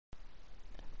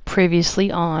Previously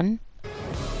on.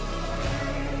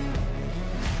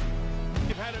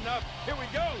 You've had enough. Here we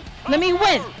go. Let me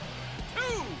win.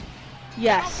 Two.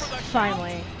 Yes,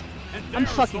 finally. I'm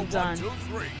fucking done.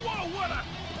 Whoa, what a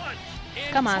punch.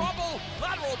 In Come on. trouble.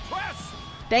 Lateral press.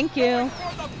 Thank Going you.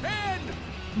 for the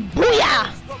pin.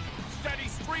 Booyah! The steady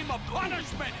stream of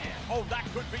punishment. Oh, that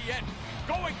could be it.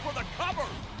 Going for the cover.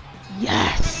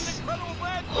 Yes. An incredible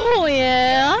match. Oh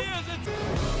yeah. It is.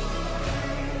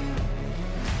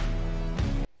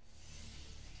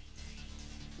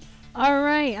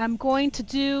 Alright, I'm going to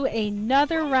do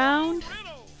another round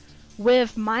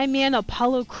with my man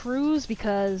Apollo Crews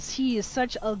because he is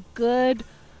such a good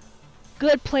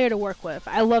player to work with.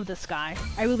 I love this guy.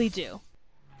 I really do.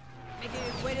 Making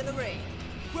his way to the ring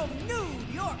from New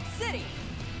York City,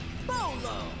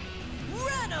 Bolo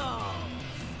Reynolds.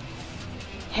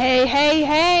 Hey, hey,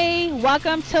 hey!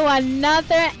 Welcome to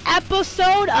another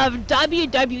episode of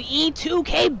WWE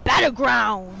 2K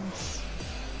Battlegrounds.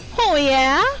 Oh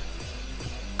yeah?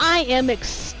 I am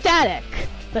ecstatic.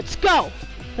 Let's go.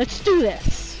 Let's do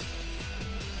this.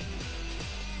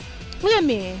 Look at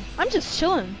me. I'm just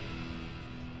chilling.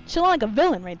 Chilling like a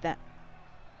villain right there.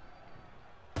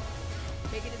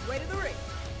 Making his way to the ring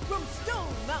from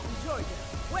Stone Mountain, Georgia,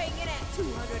 weighing in at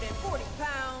 240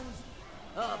 pounds,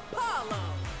 Apollo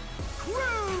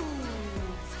Crews.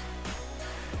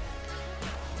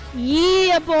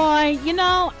 Yeah, boy. You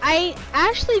know, I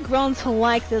actually grown to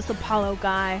like this Apollo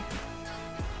guy.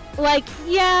 Like,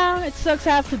 yeah, it sucks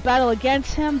to have to battle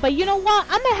against him, but you know what?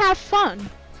 I'm gonna have fun.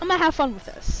 I'm gonna have fun with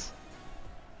this.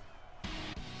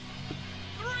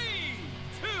 3,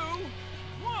 2,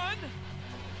 1.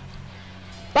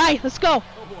 Bye, let's go. boy.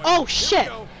 Oh, Here we shit.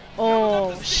 go. Oh,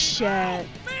 Coming up the steam. shit. Man,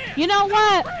 You know that's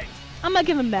what? great. I'm gonna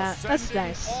give him that. That's Ascending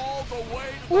nice. all the way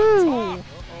to the Ooh. top.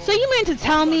 So you mean to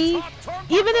tell me,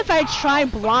 even if I try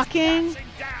blocking,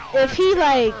 if he,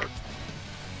 like,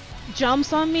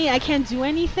 jumps on me, I can't do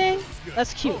anything?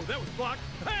 That's cute. Oh, that was blocked.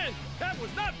 Man, that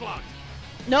was not blocked.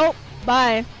 Nope.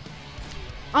 Bye.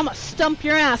 I'ma stump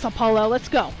your ass, Apollo. Let's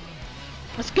go.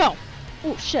 Let's go.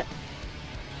 Ooh, shit.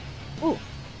 Ooh.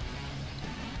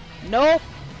 Nope.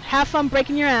 Have fun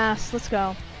breaking your ass. Let's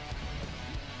go.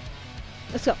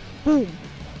 Let's go. Boom.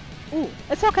 Ooh,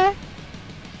 it's okay.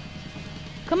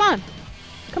 Come on.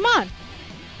 Come on.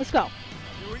 Let's go.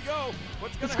 Here we go.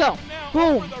 What's gonna Let's go. happen now?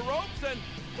 Boom. Over the ropes and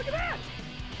look at that.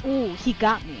 Ooh, he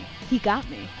got me. He got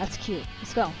me. That's cute.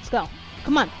 Let's go. Let's go.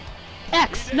 Come on.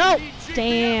 X. He No. didn't need GPS to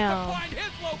Damn. find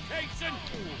his location.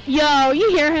 Yo, you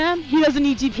hear him? He doesn't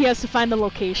need GPS to find the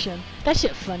location. That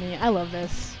shit funny. I love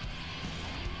this.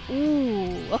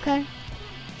 Ooh, okay.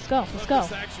 Let's go. Let's go.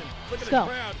 This action. Look Let's at go.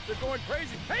 the crowd. They're going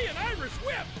crazy. Hey, an Irish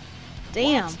whip.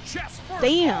 Damn. Launch chest first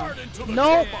Damn. hard into the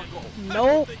Nope. turnbuckle. I Nope.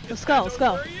 don't think this Let's guy go, knows let's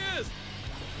go. where he is.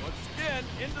 Once again,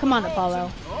 into Come the on, ropes Apollo.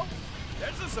 and- oh,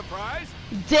 there's a surprise.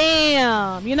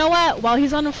 Damn. You know what? While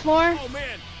he's on the floor, Oh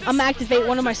man. this I'm superstar activate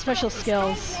one of my just special found the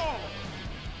stone skills. wall.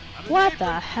 Out of What apron,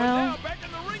 the but hell? now back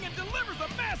in the ring and delivers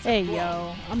a massive hey, blow.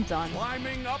 yo. I'm done.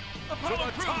 Climbing up to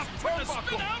the top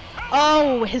turnbuckle.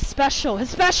 Oh, his special. His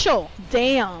special.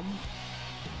 Damn.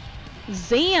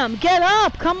 Zam, get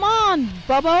up. Come on,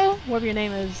 Bubbo. Whatever your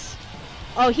name is.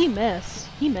 Oh, he missed.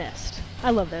 He missed.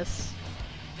 I love this.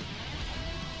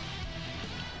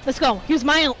 Let's go. Here's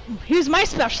my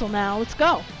special now. Let's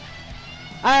go.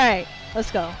 Alright,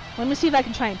 let's go. Let me see if I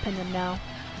can try and pin him now.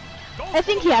 I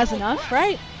think he has enough,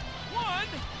 right? One.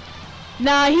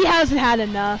 Nah, he hasn't had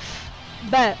enough.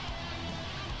 Bet.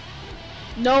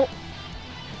 Nope.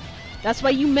 That's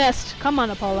why you missed. Come on,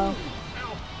 Apollo.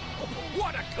 Ow.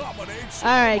 What a combination.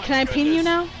 Alright, Oh, can I my pin you goodness.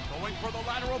 now? Going for the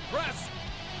lateral press.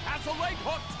 Has a leg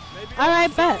hooked. Maybe Alright,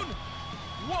 soon. bet.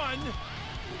 One.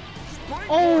 Springboard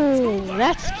Oh, to the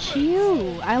that's heavens.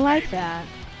 cute. I like that.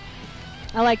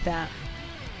 I like that.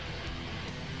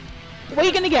 What are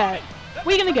you gonna get? That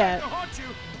What are you gonna might come get? back to haunt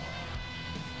you.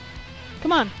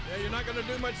 Come on. Yeah, you're not gonna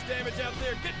do much damage out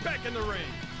there. Get back in the ring.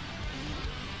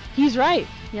 He's right.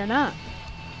 You're not.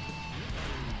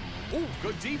 Ooh,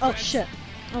 good defense. Oh, shit.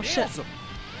 Oh, shit. Nails him.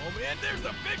 Oh man, there's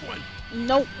the big one.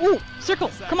 No. Ooh, circle.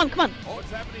 Come on, come on. Oh, it's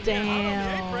happening now. Out on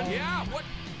the apron. Damn. Yeah, what?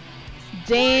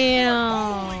 Damn.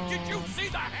 Holy, did you see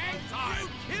the hang time? Are you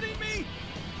kidding me?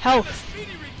 The Health.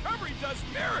 speedy recovery does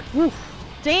miracles. Oof.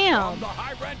 From Damn. the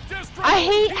high rent district. I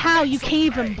hate He how makes you a can't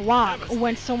even play. block Devastating.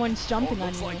 when someone's jumping Oh, on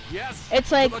looks you. like yes It's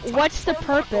to like, the top what's the turnbuckle.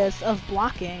 purpose of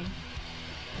blocking?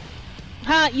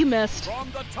 Ha, you missed. From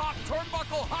the top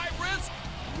turnbuckle, high risk,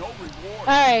 no reward.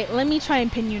 Alright, let me try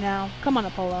and pin you now. Come on,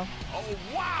 Apollo. Oh,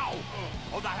 wow.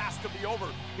 Oh, that has to be over.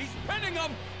 He's pinning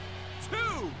him.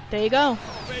 2. There you go.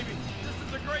 Oh, baby, this is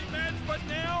was a great match, but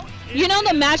now You know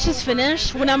the match is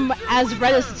finished when I'm as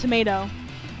red as a tomato.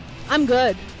 I'm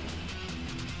good.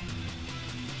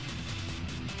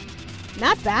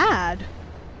 Not bad.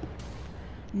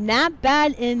 Not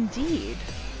bad indeed.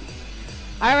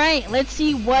 Alright, let's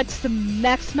see what's the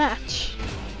next match.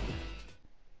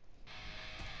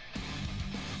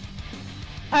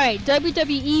 Alright,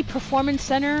 WWE Performance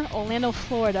Center, Orlando,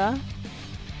 Florida.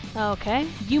 Okay,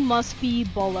 you must be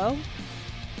Bolo.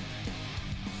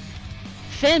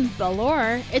 Finn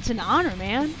Balor, it's an honor,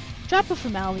 man. Drop a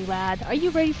formality, lad. Are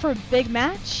you ready for a big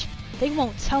match? They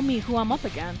won't tell me who I'm up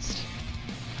against.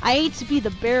 I hate to be the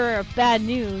bearer of bad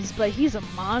news, but he's a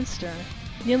monster.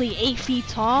 Nearly 8 feet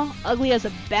tall, ugly as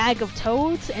a bag of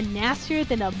toads, and nastier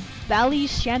than a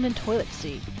Ballyshannon toilet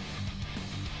seat.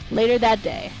 Later that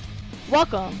day.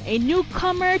 Welcome, a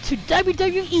newcomer to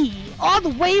WWE, all the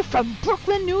way from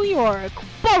Brooklyn, New York,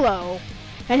 Bolo,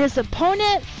 and his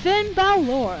opponent, Finn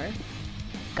Balor.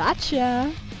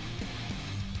 Gotcha.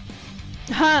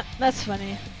 Ha, that's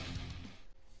funny.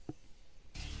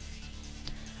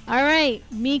 Alright,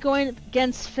 me going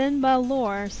against Finn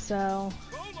Balor, so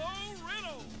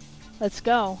let's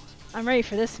go. I'm ready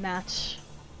for this match.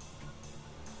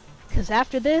 Cause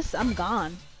after this, I'm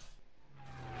gone.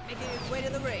 Making his way to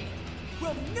the ring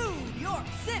from New York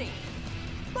City,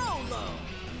 Bolo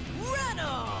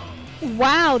Reynolds.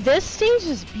 Wow, this stage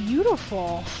is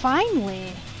beautiful.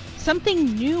 Finally.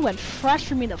 Something new and fresh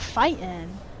for me to fight in.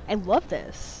 I love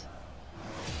this.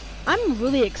 I'm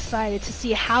really excited to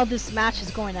see how this match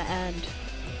is going to end.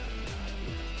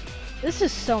 This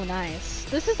is so nice.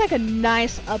 This is like a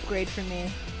nice upgrade for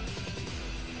me.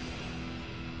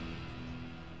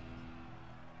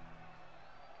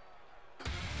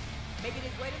 Making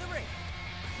his way to the ring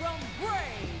from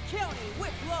Bray, County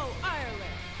Wicklow,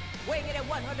 Ireland, weighing in at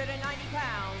 190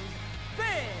 pounds,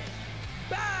 Finn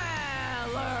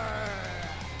Balor.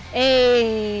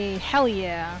 Hey, hell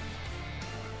yeah.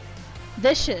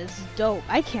 This is dope.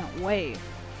 I can't wait.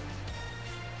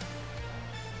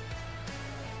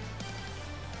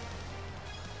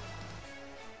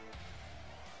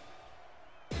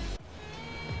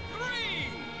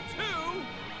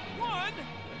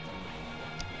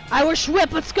 Irish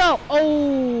whip, let's go!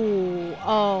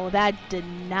 Oh, that did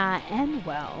not end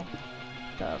well.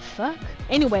 The fuck?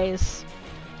 Anyways,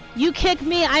 you kick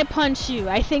me, I punch you.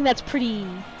 I think that's pretty...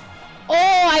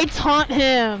 Oh, I taunt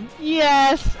him!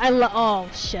 Yes! Oh,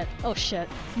 shit. Oh, shit.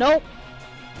 Nope.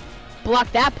 Block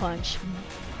that punch.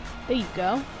 There you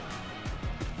go.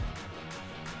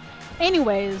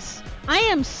 Anyways, I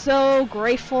am so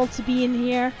grateful to be in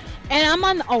here. And I'm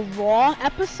on a Raw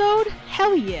episode?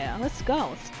 Hell yeah. Let's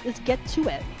go. Let's get to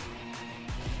it.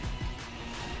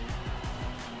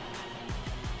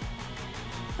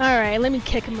 Alright, let me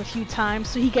kick him a few times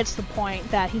so he gets the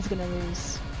point that he's gonna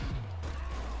lose.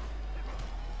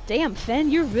 Damn,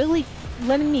 Finn, you're really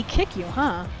letting me kick you,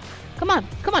 huh? Come on,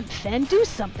 Finn, do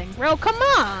something, bro. Come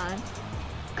on!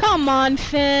 Come on,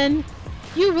 Finn!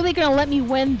 You really gonna let me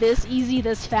win this easy,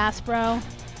 this fast, bro?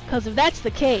 Because if that's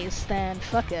the case, then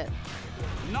fuck it.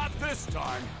 Not this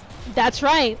time. That's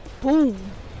right. Boom.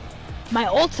 My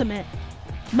ultimate.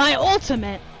 My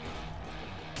ultimate.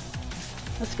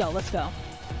 Let's go, let's go.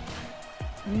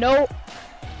 Nope.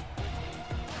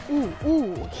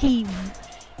 Ooh,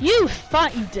 you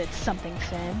thought you did something,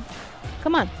 Finn.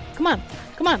 Come on.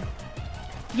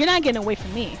 You're not getting away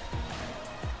from me.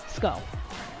 Let's go.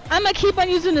 I'm gonna keep on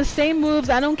using the same moves.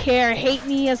 I don't care. Hate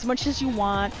me as much as you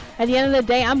want. At the end of the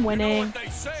day, I'm winning. You know what they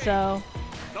say. So.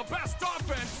 The best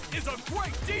offense is a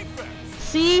great defense.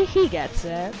 See, he gets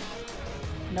it.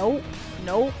 Nope.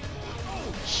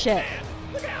 Shit.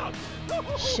 Look out.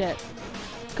 Shit.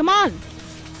 Come on.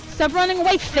 Stop running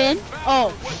away, Finn. Oh,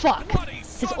 fuck.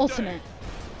 His ultimate.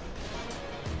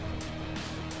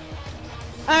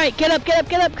 Alright, get up.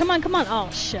 Come on. Oh,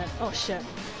 shit.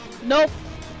 Nope.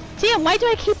 Damn, why do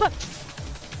I keep up?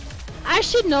 I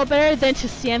should know better than to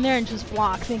stand there and just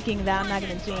block, thinking that I'm not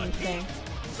gonna do anything.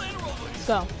 Let's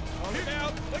go.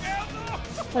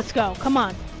 Let's go. Come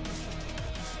on,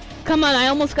 I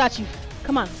almost got you.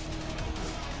 Come on.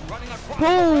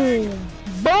 Boom.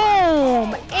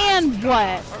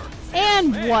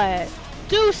 And what?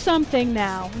 Do something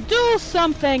now.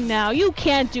 You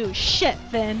can't do shit,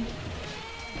 Finn.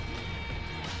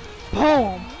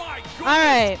 Boom.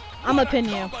 Alright, I'm gonna pin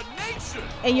you.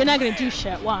 And you're not gonna do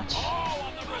shit. Watch.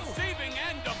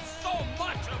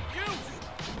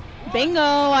 Bingo,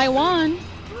 I won.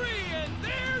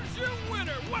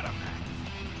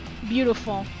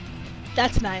 Beautiful.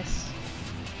 That's nice.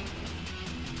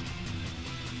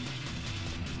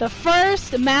 The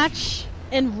first match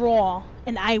in Raw,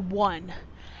 and I won.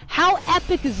 How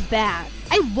epic is that?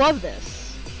 I love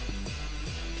this.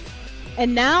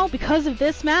 And now, because of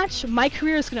this match, my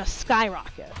career is gonna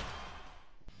skyrocket.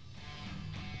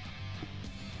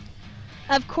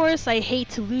 Of course, I hate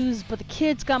to lose, but the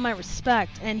kid's got my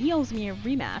respect, and he owes me a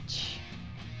rematch.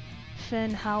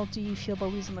 Finn, how do you feel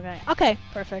about losing the guy? Okay,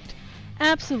 perfect.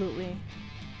 Absolutely.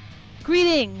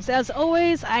 Greetings! As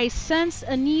always, I sensed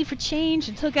a need for change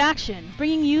and took action,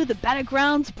 bringing you the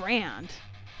Battlegrounds brand.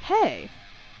 Hey!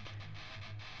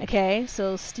 Okay,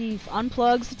 so Steve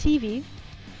unplugs the TV.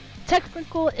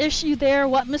 Technical issue there.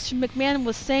 What Mr. McMahon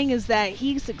was saying is that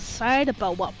he's excited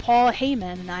about what Paul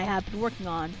Heyman and I have been working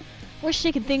on. We're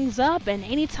shaking things up, and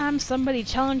anytime somebody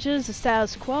challenges the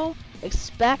status quo,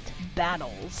 expect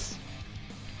battles.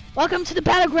 Welcome to the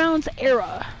Battlegrounds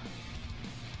era.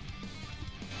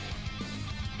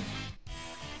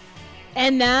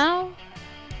 And now,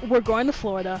 we're going to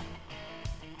Florida.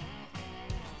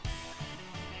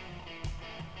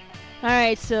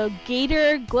 Alright, so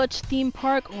Gator Glitch Theme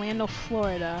Park, Orlando,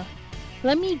 Florida.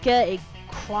 Let me get a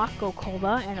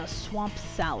Coca-Cola and a swamp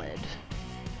salad.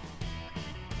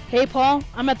 Hey Paul,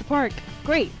 I'm at the park.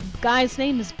 Great. Guy's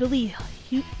name is Billy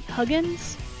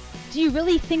Huggins. Do you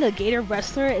really think a Gator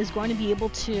wrestler is going to be able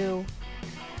to...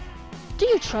 Do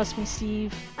you trust me,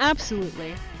 Steve?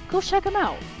 Absolutely. Go check him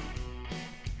out.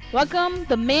 Welcome,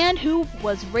 the man who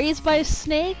was raised by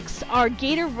snakes, our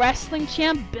Gator Wrestling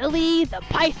champ, Billy the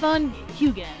Python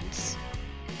Huggins.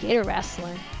 Gator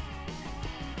Wrestling.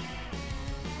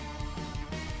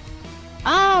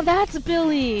 Oh, that's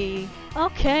Billy.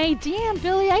 Okay, damn,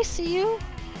 Billy, I see you.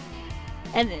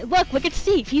 And look at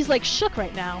Steve. He's like shook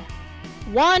right now.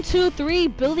 1, 2, 3,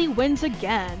 Billy wins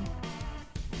again.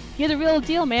 You're the real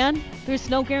deal, man. There's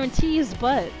no guarantees,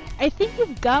 but I think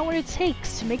you've got what it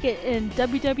takes to make it in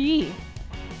WWE.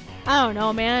 I don't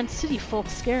know, man. City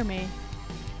folks scare me.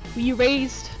 Were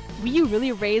you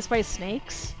really raised by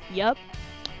snakes? Yup.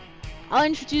 I'll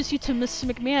introduce you to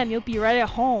Mr. McMahon. You'll be right at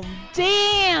home.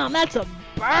 Damn, that's a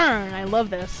burn. I love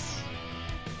this.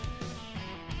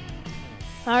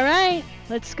 Alright,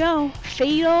 let's go.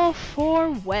 Fatal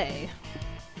 4-way.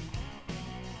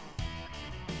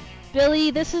 Billy,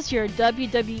 this is your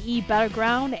WWE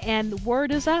Battleground, and the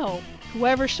word is out.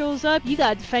 Whoever shows up, you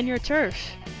gotta defend your turf.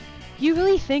 You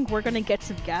really think we're gonna get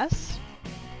some guests?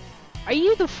 Are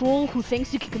you the fool who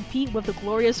thinks you can compete with the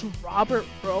glorious Robert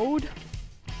Roode?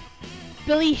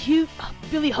 Billy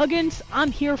Huggins,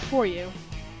 I'm here for you.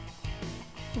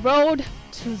 Roode,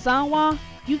 Tozawa,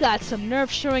 you got some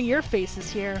nerve showing your faces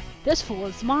here. This fool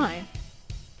is mine.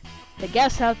 The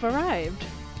guests have arrived.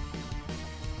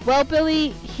 Well, Billy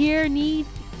here needs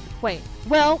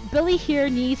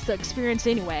the experience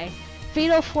anyway.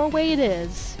 Fatal 4-way it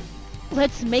is.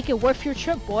 Let's make it worth your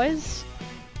trip, boys.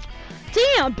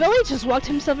 Damn, Billy just walked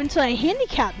himself into a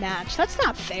handicap match. That's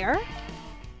not fair.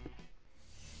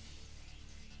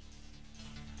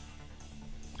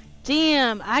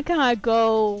 Damn, I gotta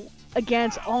go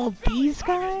against all these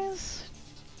guys?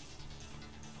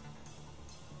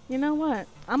 You know what?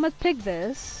 I'm gonna pick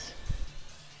this.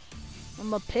 I'm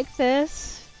gonna pick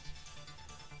this.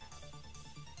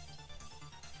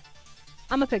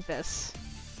 I'm gonna pick this.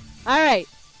 Alright.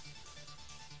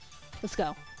 Let's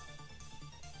go.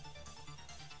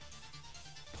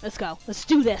 Let's go. Let's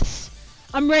do this.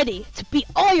 I'm ready to beat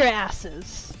all your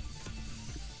asses.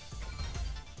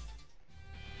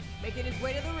 Making his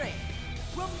way to the ring,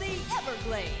 from the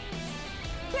Everglades,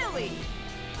 Billy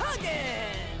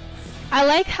Huggins! I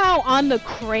like how on the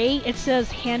crate it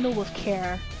says handle with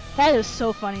care. That is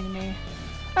so funny to me.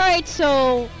 Alright,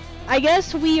 so I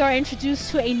guess we are introduced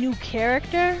to a new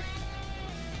character.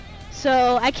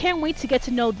 So I can't wait to get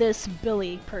to know this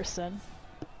Billy person.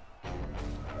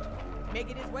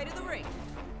 Making his way to the ring,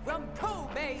 from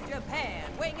Kobe, Japan,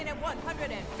 weighing in at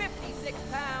 156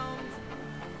 pounds,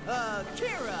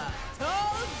 Akira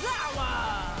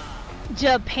Tozawa!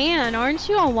 Japan, aren't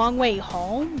you a long way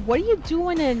home? What are you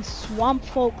doing in Swamp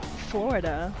Folk,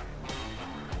 Florida?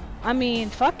 I mean,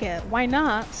 fuck it. Why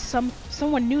not?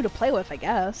 Someone new to play with, I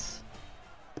guess.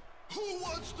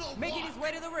 Making his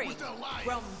way to the ring,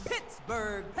 from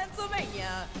Pittsburgh,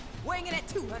 Pennsylvania, weighing in at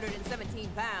 217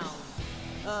 pounds,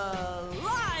 Elias!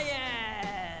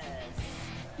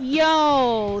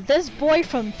 Yo, this boy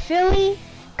from Philly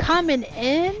coming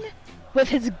in with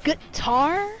his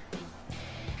guitar?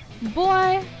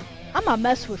 Boy, I'm gonna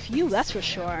mess with you, that's for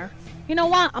sure. You know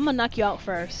what? I'm gonna knock you out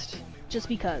first. Just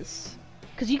because.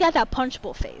 Because you got that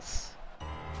punchable face.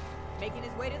 Making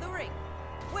his way to the ring,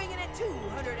 weighing in at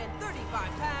 235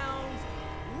 pounds,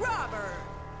 Robert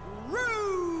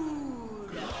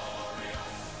Roode!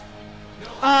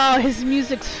 Oh, his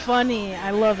music's funny.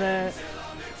 I love it.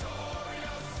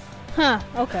 Huh,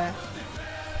 okay.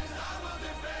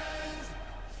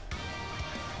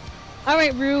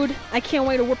 Alright, Rude. I can't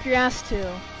wait to whoop your ass too.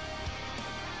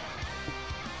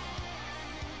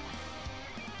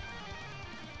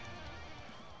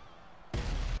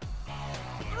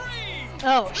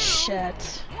 Oh,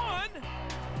 shit.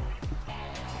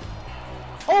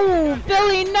 Oh,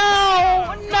 Billy,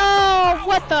 no! No!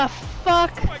 What the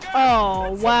fuck?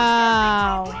 Oh,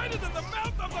 wow.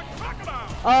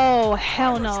 Oh,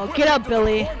 hell no. Get up,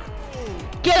 Billy.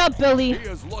 Get up, Billy. He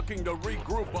is looking to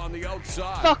regroup on the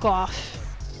outside. Fuck off.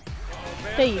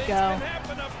 There you go.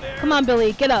 Come on,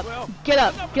 Billy. Get up. Get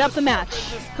up. Get up the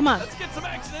match. Come on. Let's get some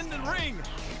action in the ring.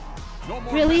 No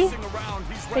more Really? messing around.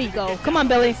 He's There ready you to go. get Come down on, to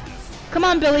Billy. business. Come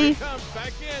on, Billy.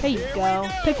 There you Here go. we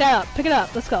go. Pick that up. Pick it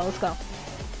up. Let's go. Let's go.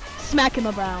 Smack him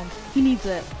around. He needs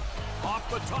it. Off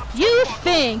the top You turnbuckle.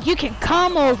 think you can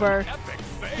come over, Epic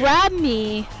fail. grab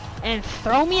me, and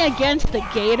throw me against the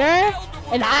gator,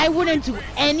 and I wouldn't do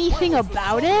anything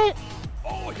about it?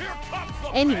 Oh, here comes the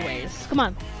Anyways, come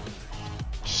on.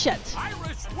 Shit. pain.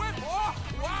 Irish whip. Oh,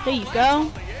 wow. There you Lands go.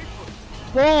 on the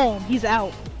apron. Boom. He's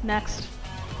out. Next.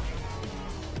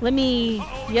 Let me...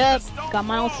 Uh-oh, Yep. it's a stone Got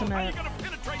my wall. ultimate. How are you gonna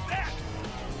penetrate that?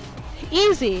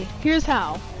 Easy. Here's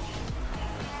how.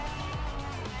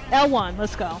 L1.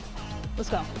 Let's go. Let's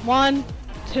go. 1,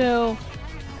 2,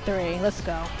 3. Let's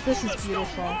go. This The is stone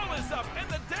beautiful. wall is up and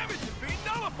the damage is being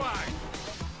nullified.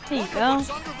 There you Wonder go. what's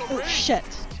under the Oh, ring. shit.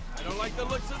 I don't like the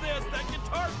looks of this. That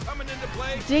guitar coming into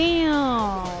play.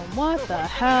 Damn. What the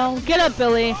hell? Get up,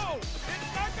 Billy. Oh,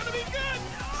 it's not gonna be good.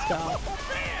 Let's go. Oh,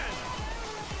 man.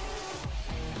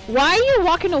 Why are you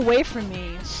walking away from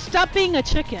me? Stop being a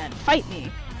chicken. Fight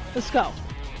me. Let's go.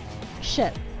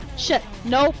 Shit. Shit.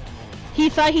 Nope. He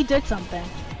thought he did something.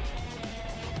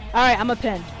 Alright, I'm a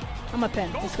pin. I'm a pin.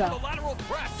 Goes Let's for the go. lateral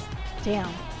press. Damn.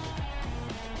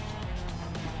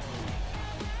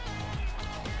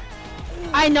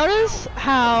 I notice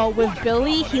how with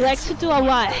Billy, he likes to do a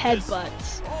lot of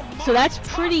headbutts. So that's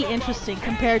pretty interesting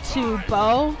compared to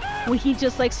Bo, when he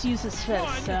just likes to use his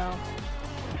fist, so.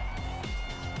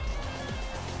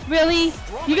 Really?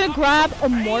 You gonna grab a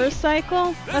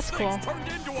motorcycle? That's This cool. thing's turned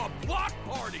into a block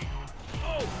party.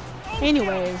 Oh, oh,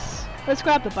 Anyways, let's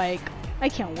grab the bike. I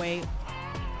can't wait.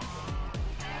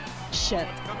 Shit.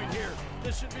 what's coming here?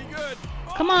 This should be good.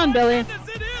 Come Oh, on, my Billy. goodness,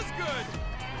 it is good.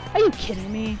 Are you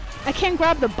kidding me? I can't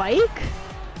grab the bike?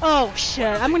 Oh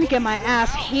shit, I'm gonna get my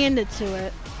ass handed to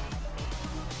it.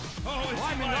 Oh, it's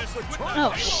climbing up the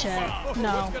Oh shit,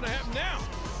 no. What's gonna happen now?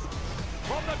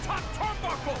 From the top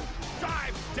turnbuckle,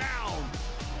 dives down.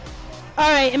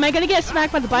 Alright, am I gonna get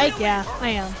smacked by the bike? Yeah, I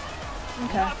am.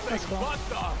 Okay, Nothing let's go. but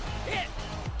the hit.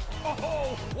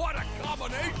 Oh, what a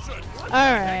combination.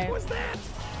 Alright, What was that?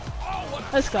 Oh, what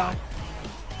a let's go. shot.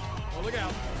 Oh, look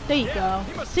out. There you go.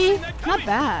 See? Not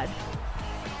bad.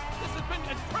 This has been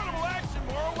incredible action,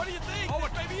 Mauro. What do you think? Oh,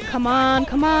 it maybe is. Come on,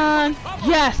 come on.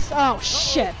 Yes! Oh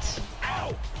shit.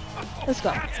 Ow. Let's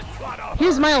go. That's gotta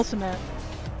Here's hurt. my ultimate.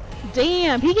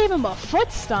 Damn, he gave him a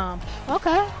foot stomp.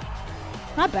 Okay.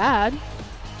 Not bad.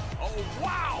 Oh,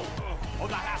 wow. Oh,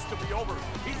 that has to be over.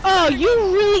 He's Oh, you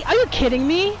really? Are you kidding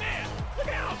me? man. Look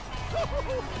out.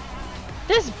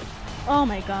 This. Oh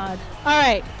my god.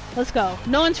 Alright, let's go.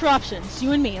 No interruptions.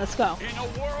 You and me. Let's go. In a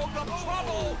world of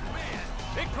trouble.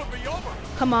 Man, it could be over.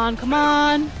 Come on, come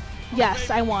on. Yes,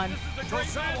 I won. This is a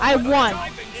great battle. I won.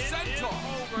 Diving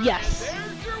centaur. Yes.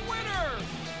 There's your winner.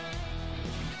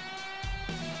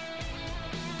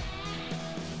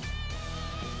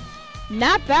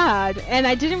 Not bad. And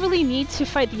I didn't really need to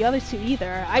fight the other two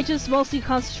either. I just mostly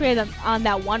concentrated on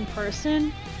that one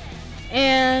person.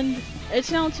 And it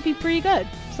turned out to be pretty good.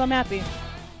 So I'm happy.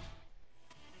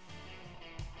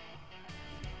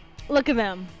 Look at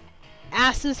them.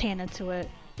 Asses handed to it.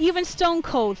 Even Stone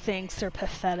Cold thinks they're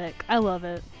pathetic. I love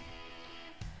it.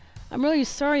 I'm really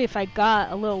sorry if I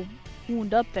got a little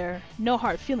wound up there. No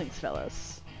hard feelings,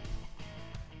 fellas.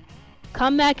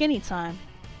 Come back anytime.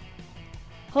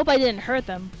 Hope I didn't hurt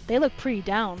them. They look pretty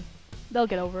down. They'll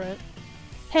get over it.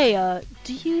 Hey,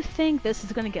 do you think this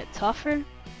is gonna get tougher?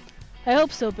 I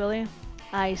hope so, Billy.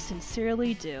 I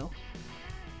sincerely do.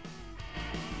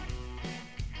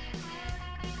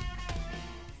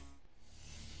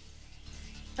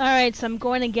 Alright, so I'm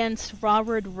going against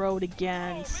Robert Road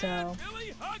again, so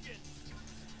Billy Huggins.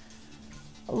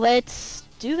 let's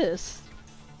do this.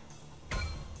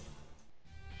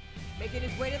 Making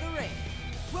his way to the ring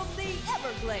from the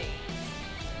Everglades,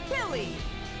 Billy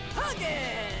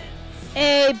Huggins.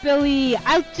 Hey, Billy.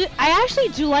 I actually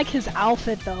do like his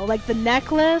outfit, though. Like, the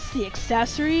necklace, the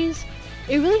accessories.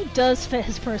 It really does fit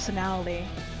his personality.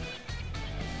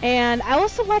 And I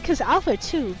also like his outfit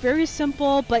too. Very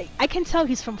simple, but I can tell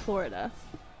he's from Florida.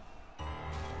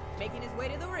 Making his way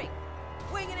to the ring,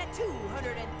 weighing in at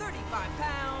 235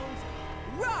 pounds,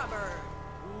 Robert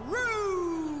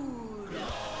Roode.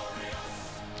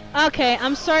 Okay,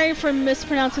 I'm sorry for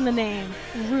mispronouncing the name.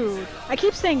 Rude. I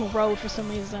keep saying Road for some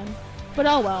reason, but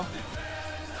oh well.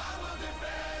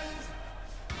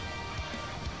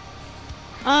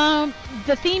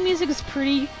 The theme music is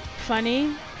pretty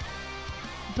funny,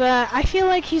 but I feel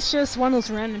like he's just one of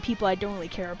those random people I don't really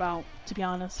care about, to be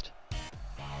honest.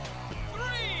 3,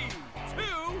 2,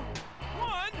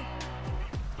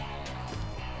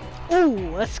 1.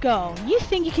 Ooh, let's go. You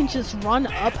think you can just run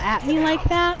up at me like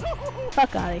that?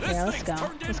 Fuck out of here. Let's go.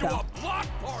 Let's go.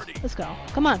 Let's go.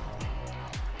 Come on.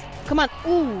 Come on.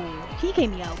 Ooh, he gave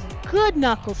me a good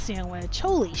knuckle sandwich.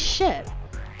 Holy shit.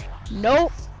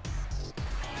 Nope.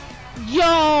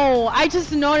 Yo, I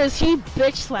just noticed he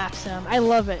bitch slaps him. I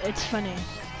love it. It's funny.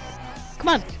 Come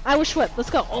on. Irish whip.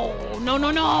 Let's go. Oh, no, no,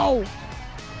 no.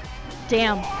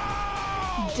 Damn.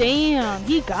 Damn.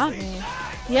 He got me.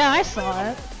 Yeah, I saw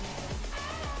it.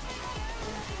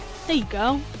 There you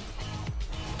go.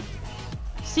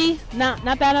 See? Not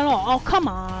bad at all. Oh, come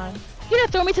on. You gonna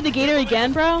throw me to the gator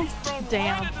again, bro?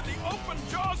 Damn.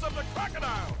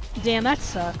 Damn, that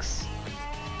sucks.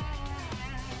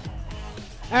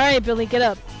 Alright, Billy, get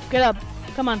up. Get up.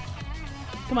 Come on.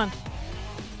 Come on.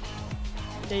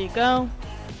 There you go.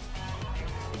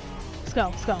 Let's go.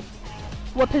 Let's go.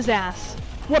 Whoop his ass.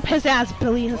 Whoop his ass,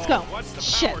 Billy. Let's go.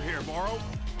 Shit.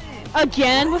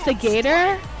 Again with the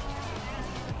gator?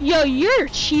 Yo, you're a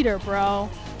cheater, bro.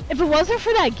 If it wasn't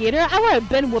for that gator, I would have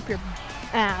been whoop your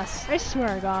ass. I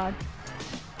swear to God.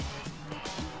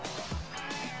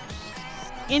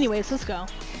 Anyways, let's go.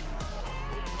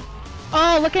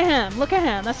 Oh, look at him. Look at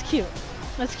him. That's cute.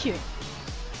 That's cute.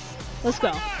 Let's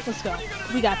go. Let's go.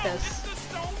 We got this.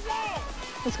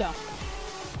 Let's go.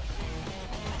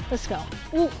 Let's go.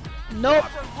 Ooh. Nope.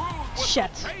 Shit.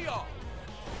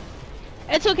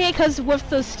 It's okay, because with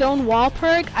the stone wall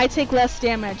perk, I take less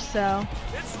damage, so.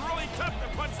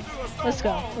 Let's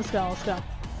go. Let's go. Let's go.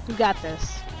 We got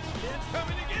this.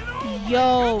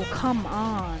 Yo, come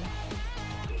on.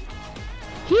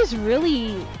 He's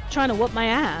really trying to whoop my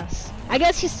ass. I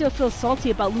guess he still feels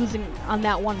salty about losing on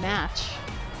that one match.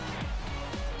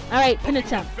 Alright, pin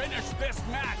attempt.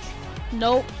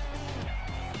 Nope.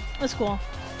 That's cool.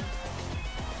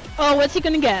 Oh, what's he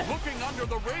gonna get?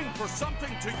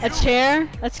 A chair?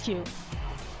 That's cute.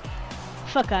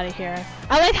 Fuck out of here.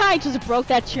 I like how I just broke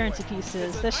that chair into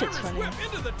pieces. That shit's funny.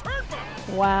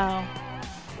 Wow.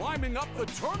 Climbing up the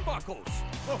turnbuckles.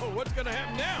 Oh, what's gonna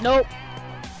happen now? Nope.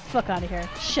 Fuck out of here.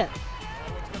 Shit.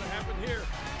 What's gonna happen here?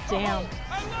 Damn. Oh,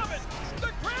 I love it. The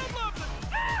crowd loves it.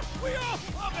 Ah, we all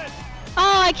love it.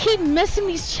 Oh, I keep missing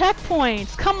these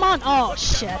checkpoints. Come on. Oh,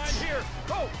 shit.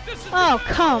 Oh,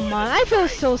 come on. I feel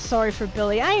so sorry for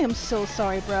Billy. I am so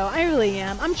sorry, bro. I really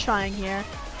am. I'm trying here.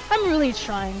 I'm really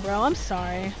trying, bro. I'm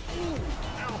sorry.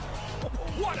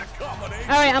 What a combination.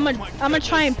 Alright, I'm gonna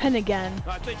try and pin again.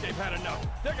 I think they've had enough.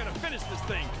 They're gonna finish this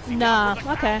thing. Nah,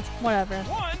 okay. Whatever.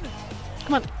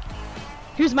 Come on.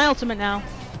 Here's my ultimate now.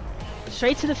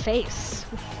 Straight to the face.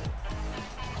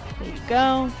 There you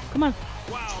go. Come on.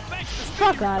 Wow,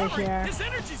 fuck out of here. His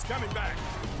energy's coming back.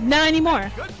 Not anymore.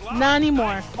 Not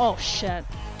anymore. Oh shit.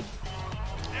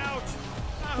 Ouch.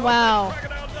 Wow.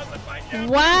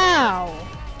 Wow.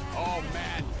 Oh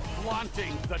man,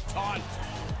 flaunting the taunt.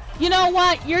 You know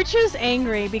what? You're just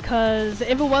angry because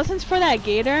if it wasn't for that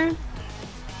gator.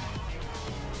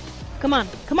 Come on.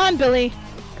 Come on, Billy.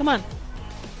 Come on.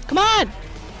 Come on.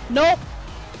 Nope.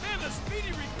 Man, the speedy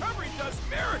recovery does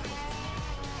miracles.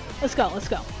 Let's go. Let's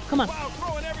go. Come on. Wow,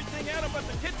 throwing everything at him but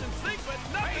the kitchen sink, but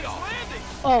nothing's landing.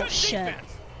 Oh, Good shit.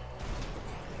 defense.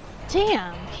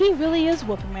 Damn, he really is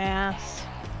whooping my ass.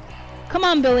 Come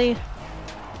on, Billy.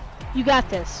 You got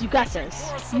this. You got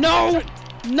this. No!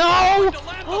 No!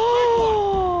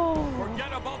 Oh!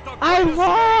 I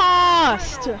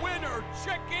lost! Winner,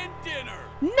 chicken dinner.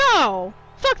 No!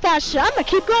 Fuck that shit. I'm gonna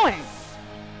keep going.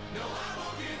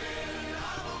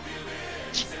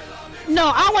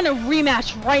 No, I want a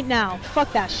rematch right now.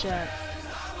 Fuck that shit.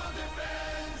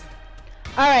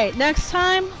 Alright, next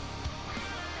time.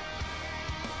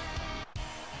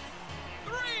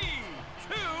 3,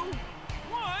 2,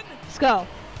 1. Let's go.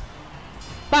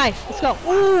 Bye. Let's go.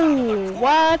 Ooh,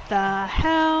 what the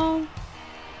hell?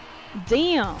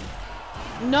 Damn.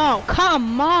 No,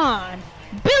 come on.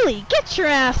 Billy, get your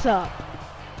ass up.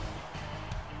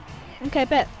 Okay,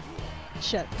 bet.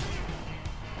 Shit.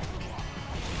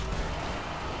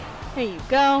 There you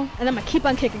go. And I'm gonna keep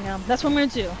on kicking him. That's what I'm gonna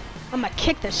do. I'm gonna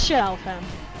kick the shit out of him.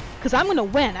 Because I'm gonna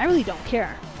win. I really don't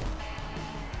care.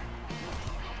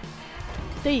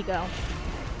 There you go.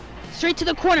 Straight to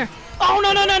the corner. Oh,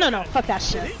 no, no, no, no, no. Fuck that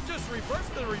shit. Did he just reverse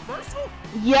the reversal?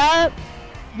 Yep.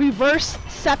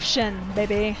 Reverseception,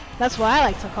 baby. That's what I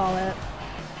like to call it.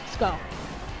 Let's go.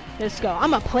 Let's go.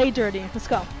 I'm gonna play dirty. Let's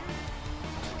go.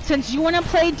 Since you wanna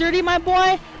play dirty, my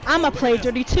boy, I'm gonna play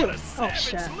dirty too. Oh,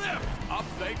 shit. Lift. Up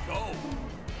they go.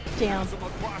 Damn.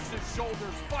 Across his shoulders,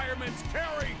 fireman's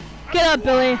carry. Get up,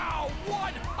 Billy. Wow,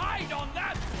 what height on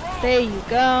that throw. There you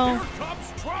go. Here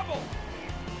comes trouble.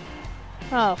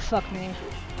 Oh, fuck me.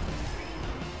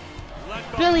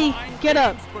 Let the Billy, mind get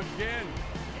up. games begin.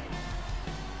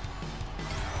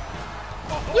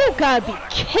 You gotta be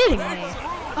kidding me.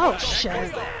 Oh,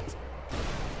 shit.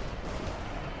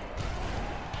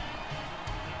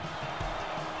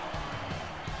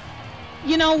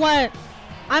 You know what?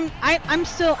 I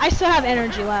still have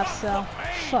energy left, so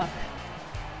fuck.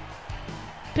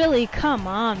 Billy, come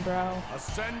on, bro.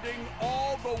 Ascending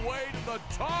all the way to the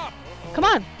top. Come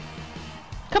on.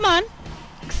 Come on.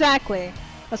 Exactly.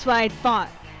 That's what I thought.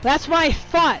 That's what I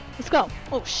thought. Let's go.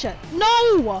 Oh shit.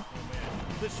 No!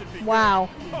 This should be wow.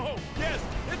 good. Oh, yes.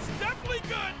 It's definitely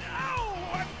good. Ow!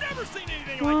 I've never seen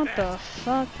anything What like that. the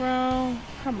fuck, bro?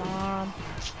 Come on.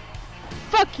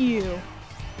 Fuck you.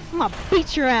 I'm gonna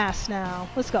beat your ass now.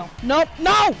 Let's go. Nope.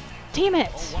 No! Damn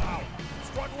it. Oh, wow.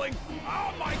 Struggling.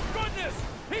 Oh, my goodness.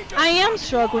 He just I am got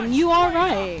struggling. launched You are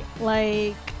right up. right.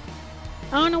 Like,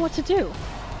 I don't know what to do.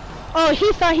 Oh,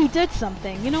 he thought he did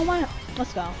something. You know what?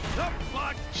 Let's go. Nope,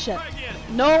 blocked. Shit. Try again.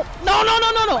 No. No, no,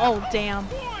 no, no, no. Oh, damn.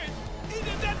 Boy, he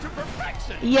did that to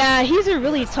perfection. Yeah, he's a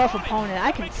really tough Funny. opponent. I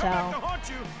Let can me come back to tell. haunt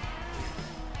you.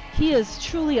 He is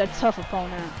truly a tough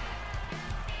opponent.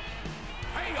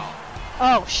 Payoff.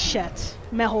 Oh, shit.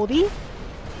 Mehodi?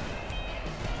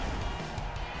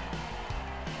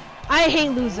 I hate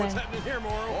losing. What's happening here,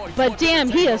 Moro? Oh, he's But looking to damn,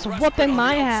 he take a is respite whooping on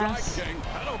my the outside, ass. King.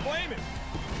 I don't blame him.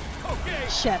 Okay.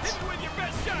 Shit. Hit me with your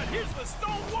best shot. Here's the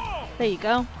stone wall. There you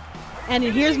go. And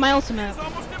here's my ultimate. It's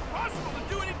almost impossible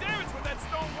to do any damage with that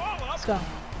stone wall up. Let's go.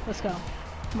 Let's go.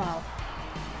 Come on.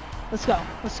 Let's go.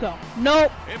 Let's go.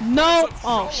 Nope. Nope. Impressive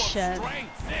Oh, show of shit.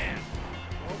 strength, man.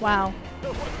 Wow.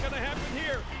 What's gonna happen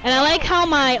here? And I like how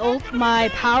my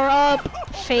power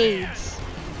up fades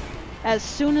as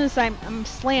soon as I'm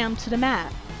slammed to the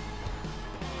mat.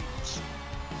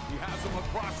 He has him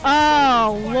across his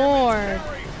Oh, shoulders. Lord. Fireman's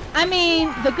carry. I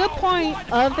mean, the good point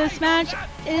of this match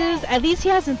is at least he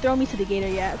hasn't thrown me to the gator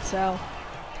yet, so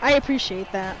I appreciate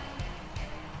that.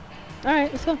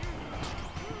 Alright, let's go.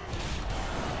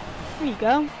 There you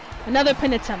go. Another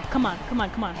pin attempt. Come on, come on,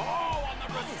 come on. Oh, on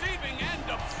the receiving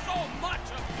end of so much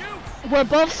abuse. We're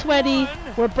both sweaty.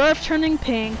 We're both turning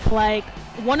pink. Like,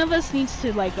 one of us needs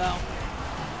to, like, go.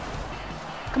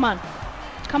 Come on.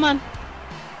 Come on.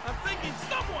 I'm thinking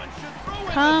someone should throw in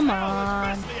the Come towel, on.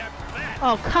 especially after that.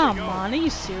 Oh, come There you go. on. Are you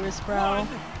serious, bro? One.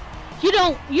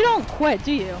 You don't quit,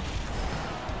 do you?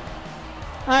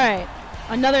 Alright.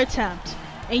 Another attempt.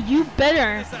 And you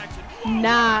better This action. Whoa.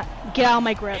 not get out of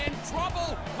my grip. In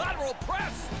trouble. Lateral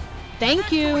press.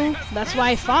 Thank you. That's why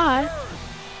I fought.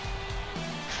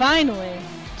 Finally.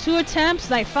 2 attempts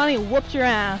and I finally whooped your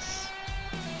ass.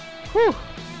 Whew.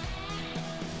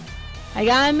 I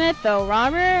gotta admit though,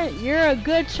 Robert, you're a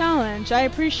good challenge. I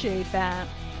appreciate that.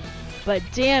 But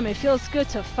damn, it feels good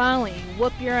to finally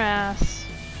whoop your ass.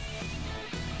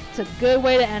 It's a good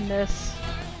way to end this.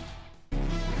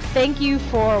 Thank you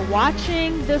for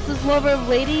watching. This is Lover of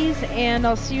Ladies, and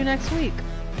I'll see you next week.